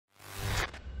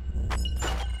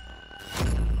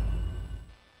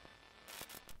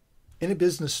In a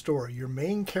business story, your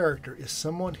main character is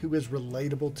someone who is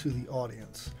relatable to the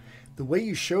audience. The way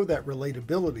you show that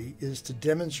relatability is to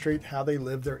demonstrate how they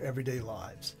live their everyday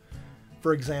lives.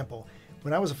 For example,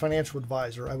 when I was a financial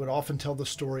advisor, I would often tell the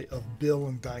story of Bill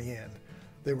and Diane.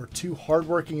 They were two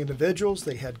hardworking individuals,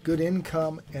 they had good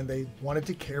income, and they wanted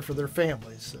to care for their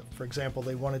families. For example,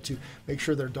 they wanted to make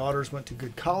sure their daughters went to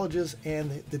good colleges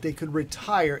and that they could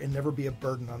retire and never be a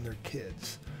burden on their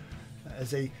kids.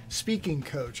 As a speaking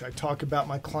coach, I talk about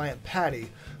my client Patti,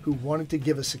 who wanted to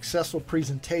give a successful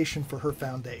presentation for her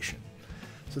foundation.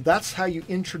 So that's how you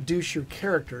introduce your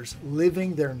characters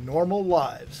living their normal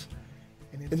lives.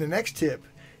 And in the next tip,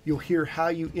 you'll hear how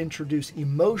you introduce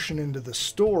emotion into the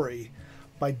story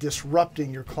by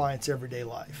disrupting your client's everyday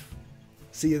life.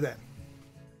 See you then.